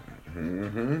 nah.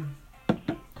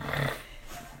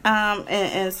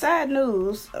 And sad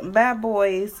news, Bad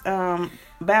Boys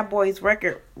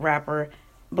record rapper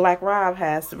Black Rob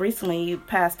has recently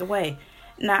passed away.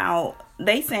 Now,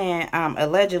 they saying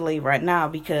allegedly right now,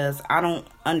 because I don't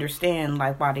understand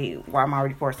like why my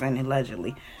report saying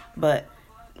allegedly, but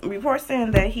reports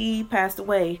saying that he passed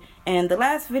away. And the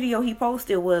last video he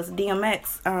posted was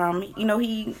DMX.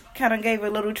 He kind of gave a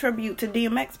little tribute to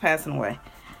DMX passing away.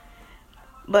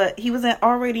 But he was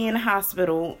already in the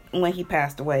hospital when he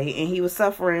passed away, and he was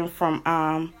suffering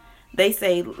from they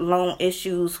say long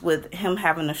issues with him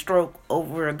having a stroke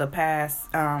over the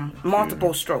past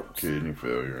multiple strokes. Kidney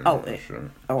failure.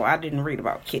 Oh, I didn't read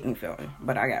about kidney failure,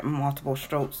 but I got multiple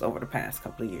strokes over the past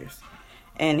couple of years,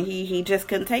 and he just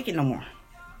couldn't take it no more.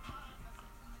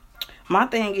 My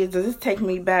thing is, does this take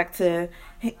me back to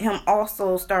him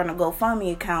also starting a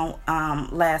GoFundMe account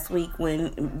last week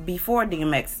before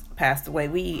DMX passed away?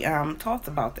 We talked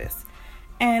about this,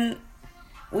 and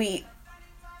we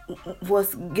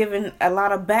was given a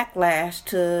lot of backlash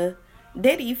to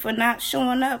Diddy for not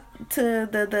showing up to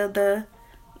the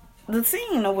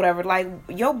scene or whatever. Like,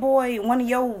 your boy, one of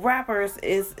your rappers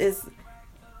is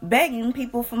begging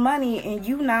people for money, and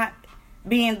you not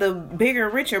being the bigger,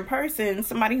 richer person,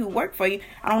 somebody who worked for you.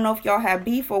 I don't know if y'all have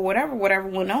beef or whatever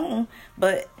went on,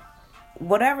 but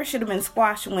whatever should have been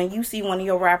squashed when you see one of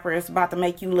your rappers about to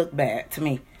make you look bad, to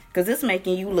me, because it's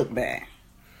making you look bad.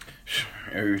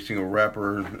 Every single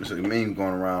rapper, there's a meme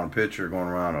going around, a picture going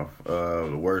around of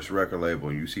the worst record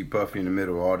label. You see Puffy in the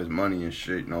middle of all this money and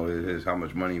shit, you know, his how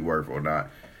much money he worth or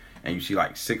not. And you see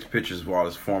like 6 pictures of all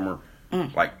his former,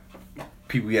 like,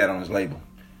 people he had on his label.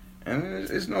 And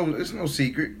it's no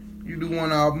secret. You do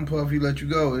one album, Puffy let you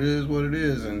go. It is what it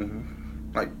is.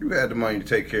 And, like, you had the money to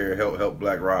take care of, help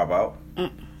Black Rob out. And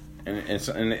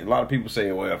a lot of people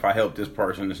say, well, if I help this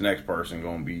person, this next person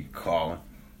going to be calling.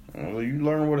 Well, you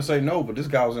learn where to say no, but this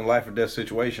guy was in a life or death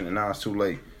situation, and now it's too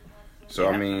late. So,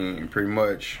 yeah. I mean, pretty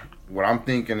much what I'm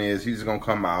thinking is he's going to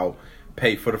come out,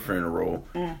 pay for the funeral,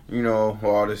 you know,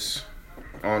 all this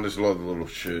little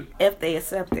shit. If they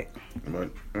accept it. But,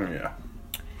 yeah.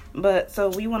 But, so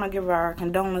we want to give our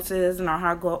condolences, and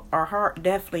our heart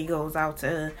definitely goes out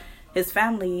to his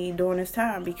family during this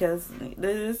time, because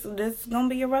this is going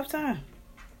to be a rough time.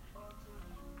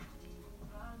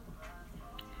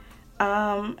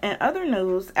 In other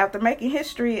news, after making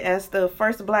history as the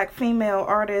first black female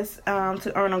artist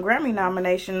to earn a Grammy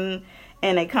nomination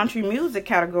in a country music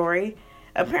category,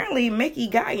 apparently Mickey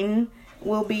Guyton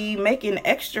will be making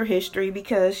extra history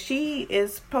because she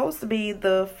is supposed to be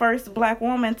the first black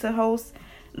woman to host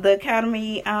the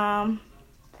Academy, to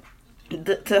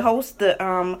host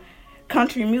the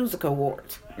Country Music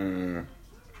Awards.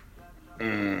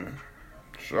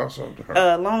 Shouts out to her.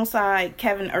 Alongside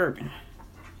Keith Urban.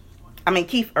 I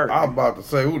was about to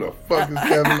say, who the fuck is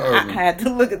Kevin Urban? I had to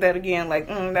look at that again, like,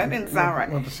 that didn't sound right.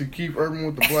 I want to see Keith Urban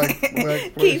with the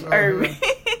black Keith Urban.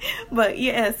 But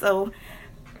yeah, so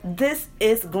this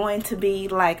is going to be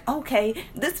like, okay,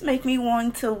 this make me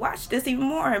want to watch this even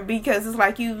more, because it's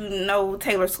like, you know,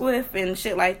 Taylor Swift and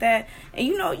shit like that, and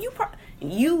you know,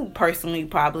 you personally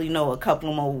probably know a couple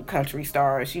of more country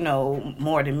stars, you know,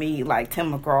 more than me, like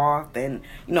Tim McGraw and,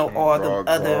 you know, all the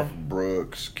other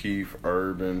Brooks, Keith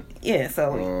Urban. Yeah,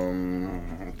 so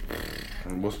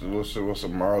what's a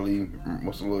Marley?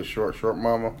 What's the little short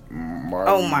mama?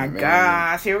 Marley, oh my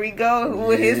gosh, here we go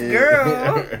with his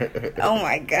girl. Oh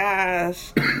my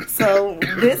gosh. So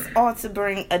this ought to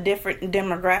bring a different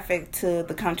demographic to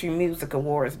the Country Music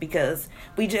Awards, because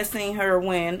we just seen her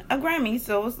win a Grammy,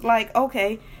 so it's like,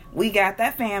 okay, we got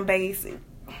that fan base,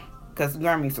 because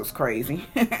Grammys was crazy.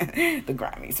 The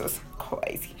Grammys was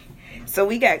crazy. So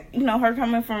we got, you know, her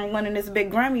coming from winning this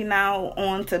big Grammy now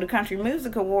on to the Country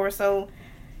Music Awards. So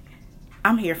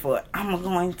I'm here for it. I'm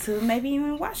going to maybe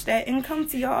even watch that and come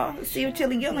to y'all. See what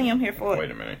Chili Gilliam here for.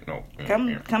 Wait a minute. No.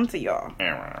 Come to y'all.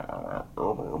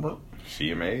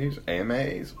 CMAs,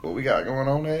 AMAs. What we got going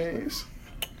on, A's?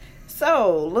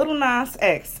 So, Lil Nas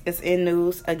X is in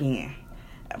news again.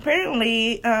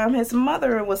 Apparently, his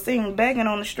mother was seen begging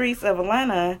on the streets of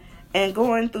Atlanta and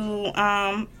going through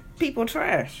people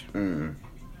trash.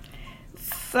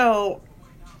 So,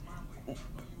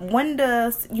 when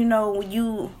do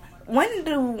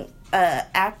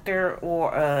actor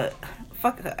or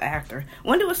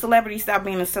when do a celebrity stop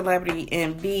being a celebrity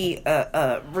and be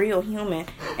a real human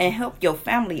and help your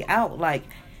family out? Like,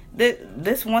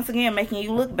 this once again making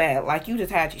you look bad. Like, you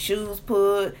just had your shoes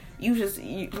put.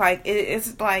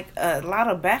 It's like a lot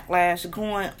of backlash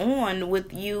going on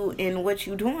with you and what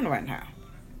you doing right now.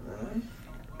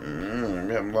 We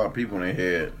have a lot of people in their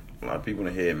head. A lot of people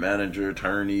in their head. Manager,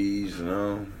 attorneys, you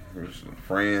know,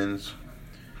 friends.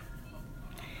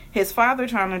 His father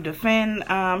trying to defend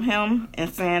him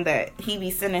and saying that he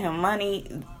be sending him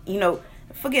money. You know,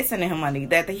 forget sending him money.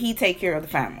 That he take care of the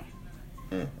family.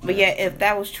 But yeah, if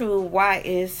that was true, why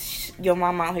is your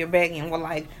mom out here begging?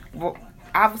 Well,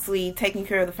 obviously taking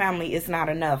care of the family is not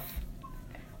enough.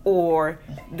 Or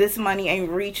this money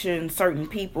ain't reaching certain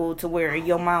people to where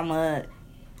your mama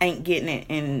ain't getting it,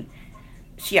 and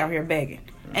she out here begging.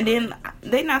 And then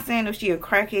they not saying if she a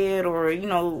crackhead or, you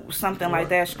know, something like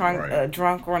that,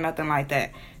 drunk or nothing like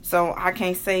that. So I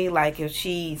can't say like if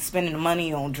she's spending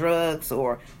money on drugs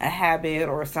or a habit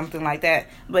or something like that.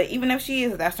 But even if she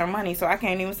is, that's her money. So I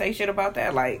can't even say shit about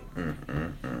that. Like,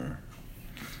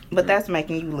 but that's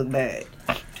making you look bad.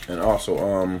 And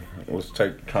also, let's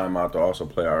take time out to also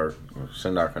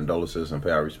send our condolences and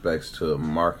pay our respects to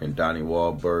Mark and Donnie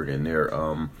Wahlberg and their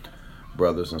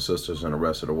brothers and sisters and the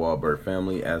rest of the Wahlberg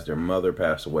family, as their mother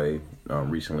passed away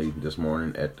recently this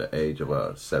morning at the age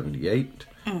of 78.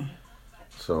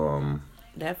 So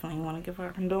definitely want to give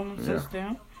our condolences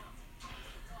there.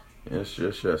 It's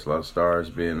just a lot of stars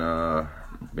being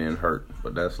hurt,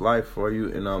 but that's life for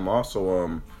you. And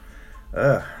also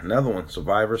another one,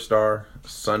 Survivor star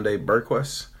Sunday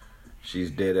Berquist.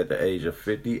 She's dead at the age of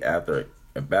 50 after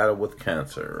a battle with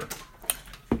cancer.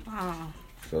 Wow.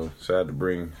 So sorry to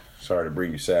bring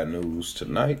you sad news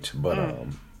tonight, but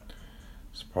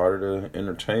it's part of the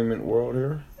entertainment world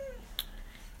here.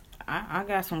 I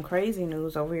got some crazy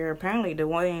news over here. Apparently,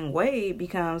 Dwayne Wade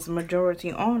becomes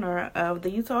majority owner of the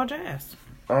Utah Jazz.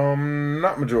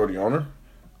 Not majority owner,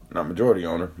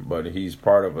 but he's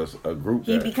part of a group.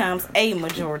 He becomes a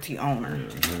majority owner.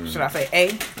 Mm-hmm. Should I say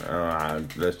a?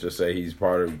 Let's just say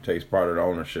takes part of the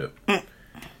ownership.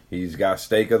 He's got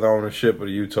stake of the ownership of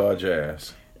the Utah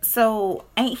Jazz. So,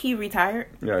 ain't he retired?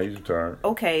 Yeah, he's retired.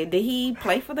 Okay, did he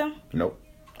play for them? Nope.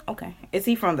 Okay, is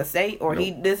he from the state or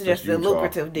nope. This is just a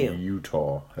lucrative deal?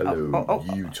 Utah. Hello,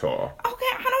 Utah. Okay,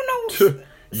 I don't know.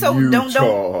 So Utah.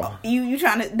 don't you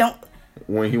trying to don't.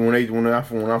 When I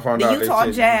found the out,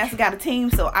 Utah Jazz got a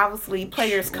team, so obviously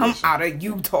players come out of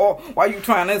Utah. Why you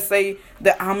trying to say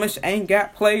the Amish ain't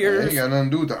got players? It ain't got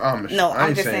nothing to do with the Amish. No, I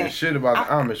ain't just saying shit about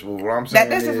the Amish, but what I'm saying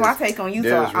that's just my take on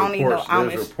Utah. I don't even know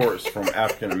Amish. There's reports from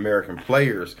African American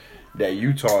players that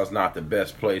Utah is not the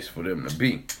best place for them to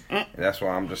be. And that's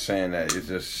why I'm just saying that it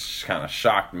just kind of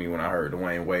shocked me when I heard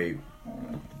Dwayne Wade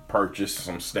purchase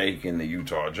some stake in the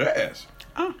Utah Jazz.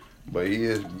 But he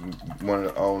is one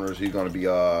of the owners. He's going to be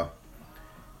on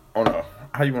a,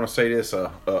 how you want to say this,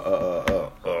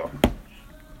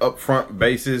 upfront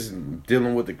basis,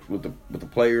 dealing with the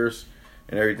players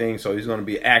and everything. So he's going to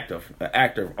be active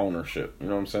ownership. You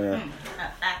know what I'm saying?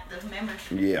 Active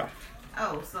membership. Yeah.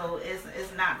 Oh, so it's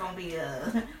not going to be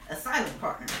a silent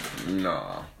partner.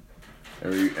 Nah.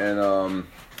 And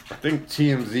I think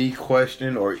TMZ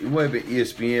questioned, or it might be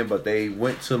ESPN, but they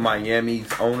went to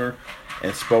Miami's owner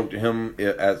and spoke to him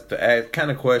as to ask, kind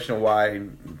of question why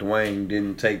Dwayne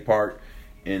didn't take part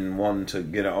in wanting to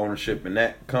get an ownership in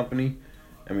that company.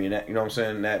 I mean, that, you know what I'm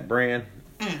saying, that brand.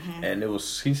 Mm-hmm. And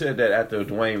he said that after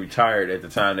Dwayne retired at the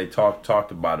time they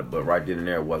talked about it, but right then and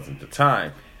there it wasn't the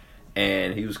time.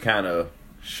 And he was kind of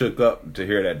shook up to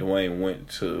hear that Dwayne went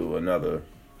to another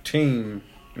team,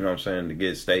 you know what I'm saying, to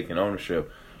get stake and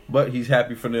ownership. But he's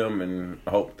happy for them and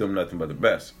hope them nothing but the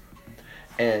best.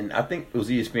 And I think it was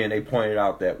ESPN, they pointed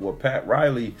out that Pat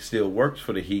Riley still works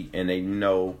for the Heat, and they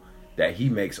know that he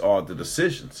makes all the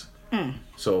decisions.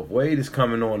 So if Wade is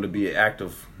coming on to be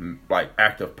active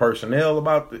personnel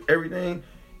about everything,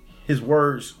 his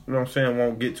words, you know what I'm saying,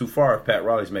 won't get too far if Pat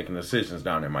Riley's making decisions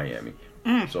down in Miami.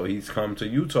 So he's come to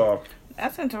Utah.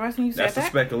 That's interesting you said that. That's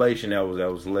the speculation that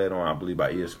was led on, I believe,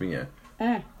 by ESPN.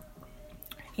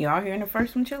 Y'all hearing it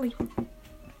first from Chili.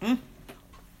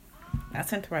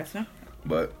 That's interesting.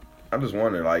 But I just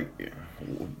wonder, like,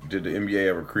 did the NBA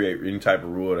ever create any type of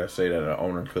rule that say that an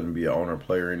owner couldn't be an owner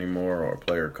player anymore or a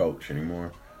player coach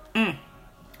anymore?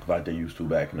 Like they used to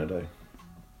back in the day.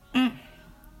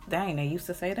 Dang, they used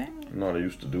to say that? No, they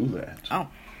used to do that. Oh.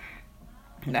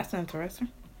 That's interesting.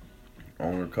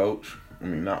 Owner coach. I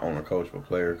mean, not owner coach, but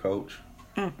player coach.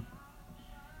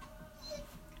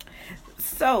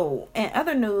 So, in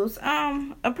other news,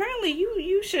 apparently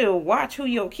you should watch who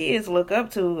your kids look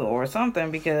up to or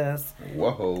something, because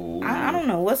whoa, I don't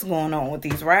know what's going on with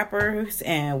these rappers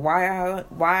and why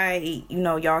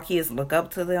y'all kids look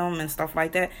up to them and stuff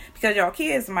like that, because y'all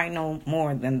kids might know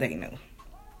more than they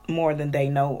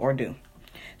know or do.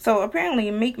 So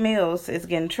apparently Meek Mills is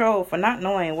getting trolled for not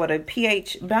knowing what a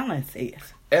pH balance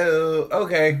is. Oh,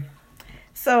 okay.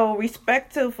 So,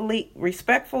 respectfully,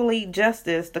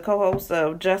 Justice, the co-host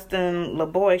of Justin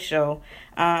LeBoy Show,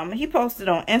 he posted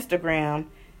on Instagram,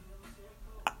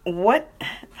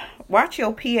 watch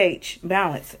your pH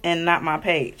balance and not my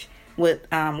page, with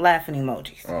laughing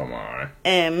emojis. Oh, my.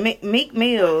 And Meek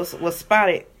Mills was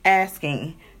spotted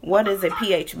asking, what is a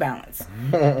pH balance?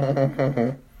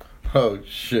 Oh,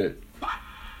 shit.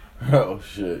 Oh,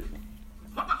 shit.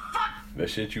 The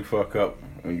shit you fuck up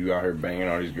when you out here banging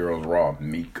all these girls raw,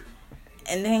 Meek.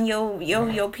 And then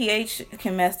your pH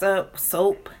can mess up.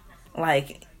 Soap,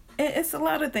 like it's a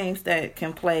lot of things that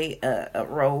can play a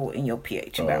role in your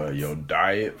pH balance. Your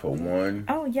diet for one.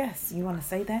 Oh yes, you want to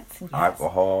say that? Yes.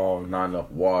 Alcohol, not enough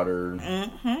water.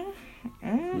 You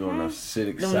on the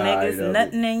acidic Them side niggas of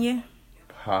nothing it. in you.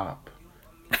 Pop,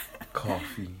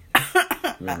 coffee.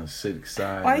 You on the acidic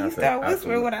side. Why not you the start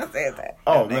whispering alcohol. when I said that?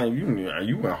 Oh man,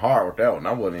 you went hard with that one.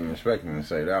 I wasn't even expecting to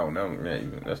say that one.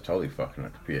 That's totally fucking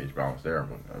up the pH balance there.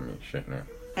 But I mean, shit, man.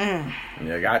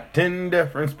 You got 10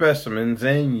 different specimens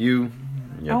in you.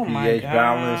 Your pH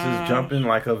balance is jumping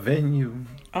like a venue.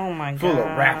 Oh my god. Full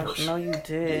of rappers. No, you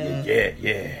didn't.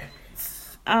 Yeah.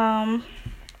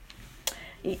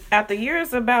 After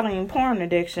years of battling porn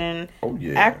addiction,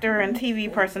 actor and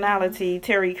TV personality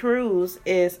Terry Crews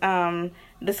is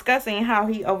discussing how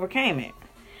he overcame it.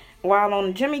 While on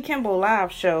the Jimmy Kimmel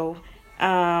Live show,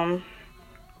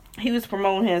 he was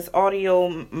promoting his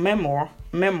audio memoir,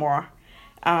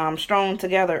 Strung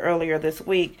Together, earlier this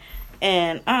week.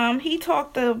 And he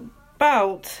talked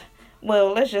about,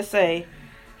 well, let's just say,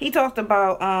 he talked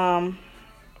about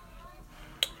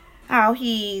how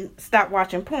he stopped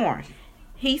watching porn.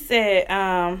 He said,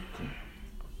 hold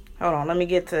on, let me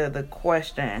get to the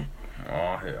question.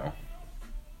 Oh, hell.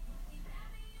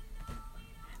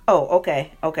 Oh,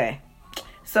 okay.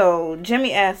 So,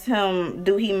 Jimmy asked him,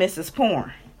 do he miss his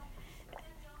porn?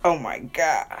 Oh, my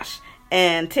gosh.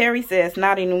 And Terry says,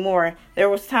 not anymore. There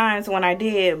was times when I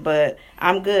did, but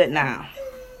I'm good now,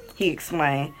 he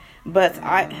explained. But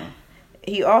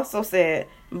he also said,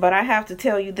 but I have to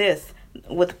tell you this.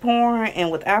 With porn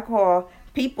and with alcohol,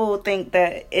 people think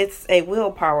that it's a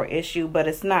willpower issue, but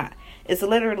it's not. It's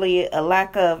literally a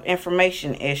lack of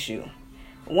information issue.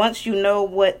 Once you know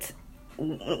what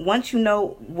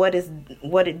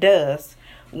it does,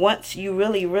 once you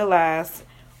really realize,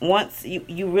 once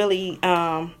you really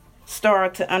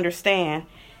start to understand,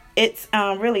 it's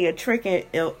really a trick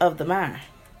of the mind.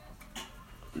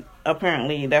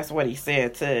 Apparently, that's what he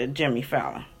said to Jimmy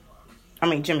Kimmel.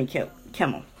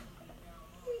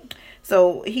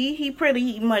 So he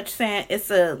pretty much saying it's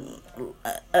a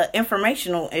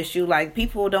informational issue. Like,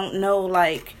 people don't know,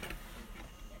 like,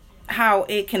 how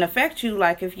it can affect you.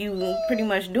 Like, if you pretty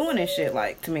much doing this shit,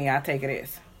 like, to me, I take it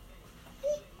is.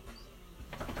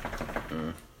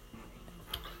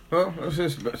 Well, that's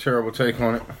just a terrible take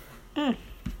on it.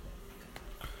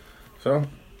 So,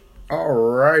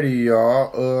 alrighty,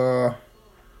 y'all.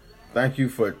 Thank you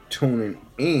for tuning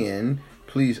in.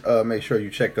 Please make sure you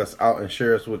check us out and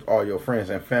share us with all your friends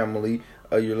and family.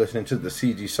 You're listening to the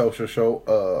CG Social Show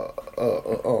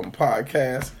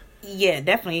podcast. Yeah,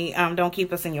 definitely. Don't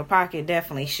keep us in your pocket.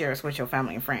 Definitely share us with your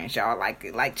family and friends, y'all.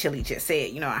 Like Chili just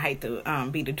said, you know, I hate to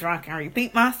be the drunk and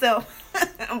repeat myself,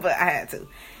 but I had to.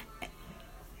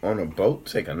 On a boat,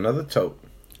 take another tote.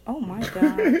 Oh my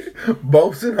gosh.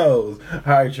 Boats and hoes. All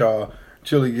right, y'all.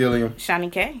 Chili Gilliam.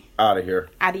 Shawnee K. Out of here.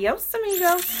 Adios,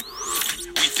 amigos.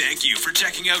 We thank you for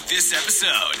checking out this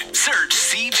episode. Search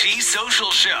CG Social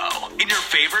Show in your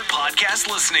favorite podcast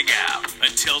listening app.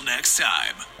 Until next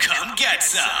time, come get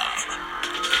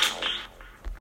some.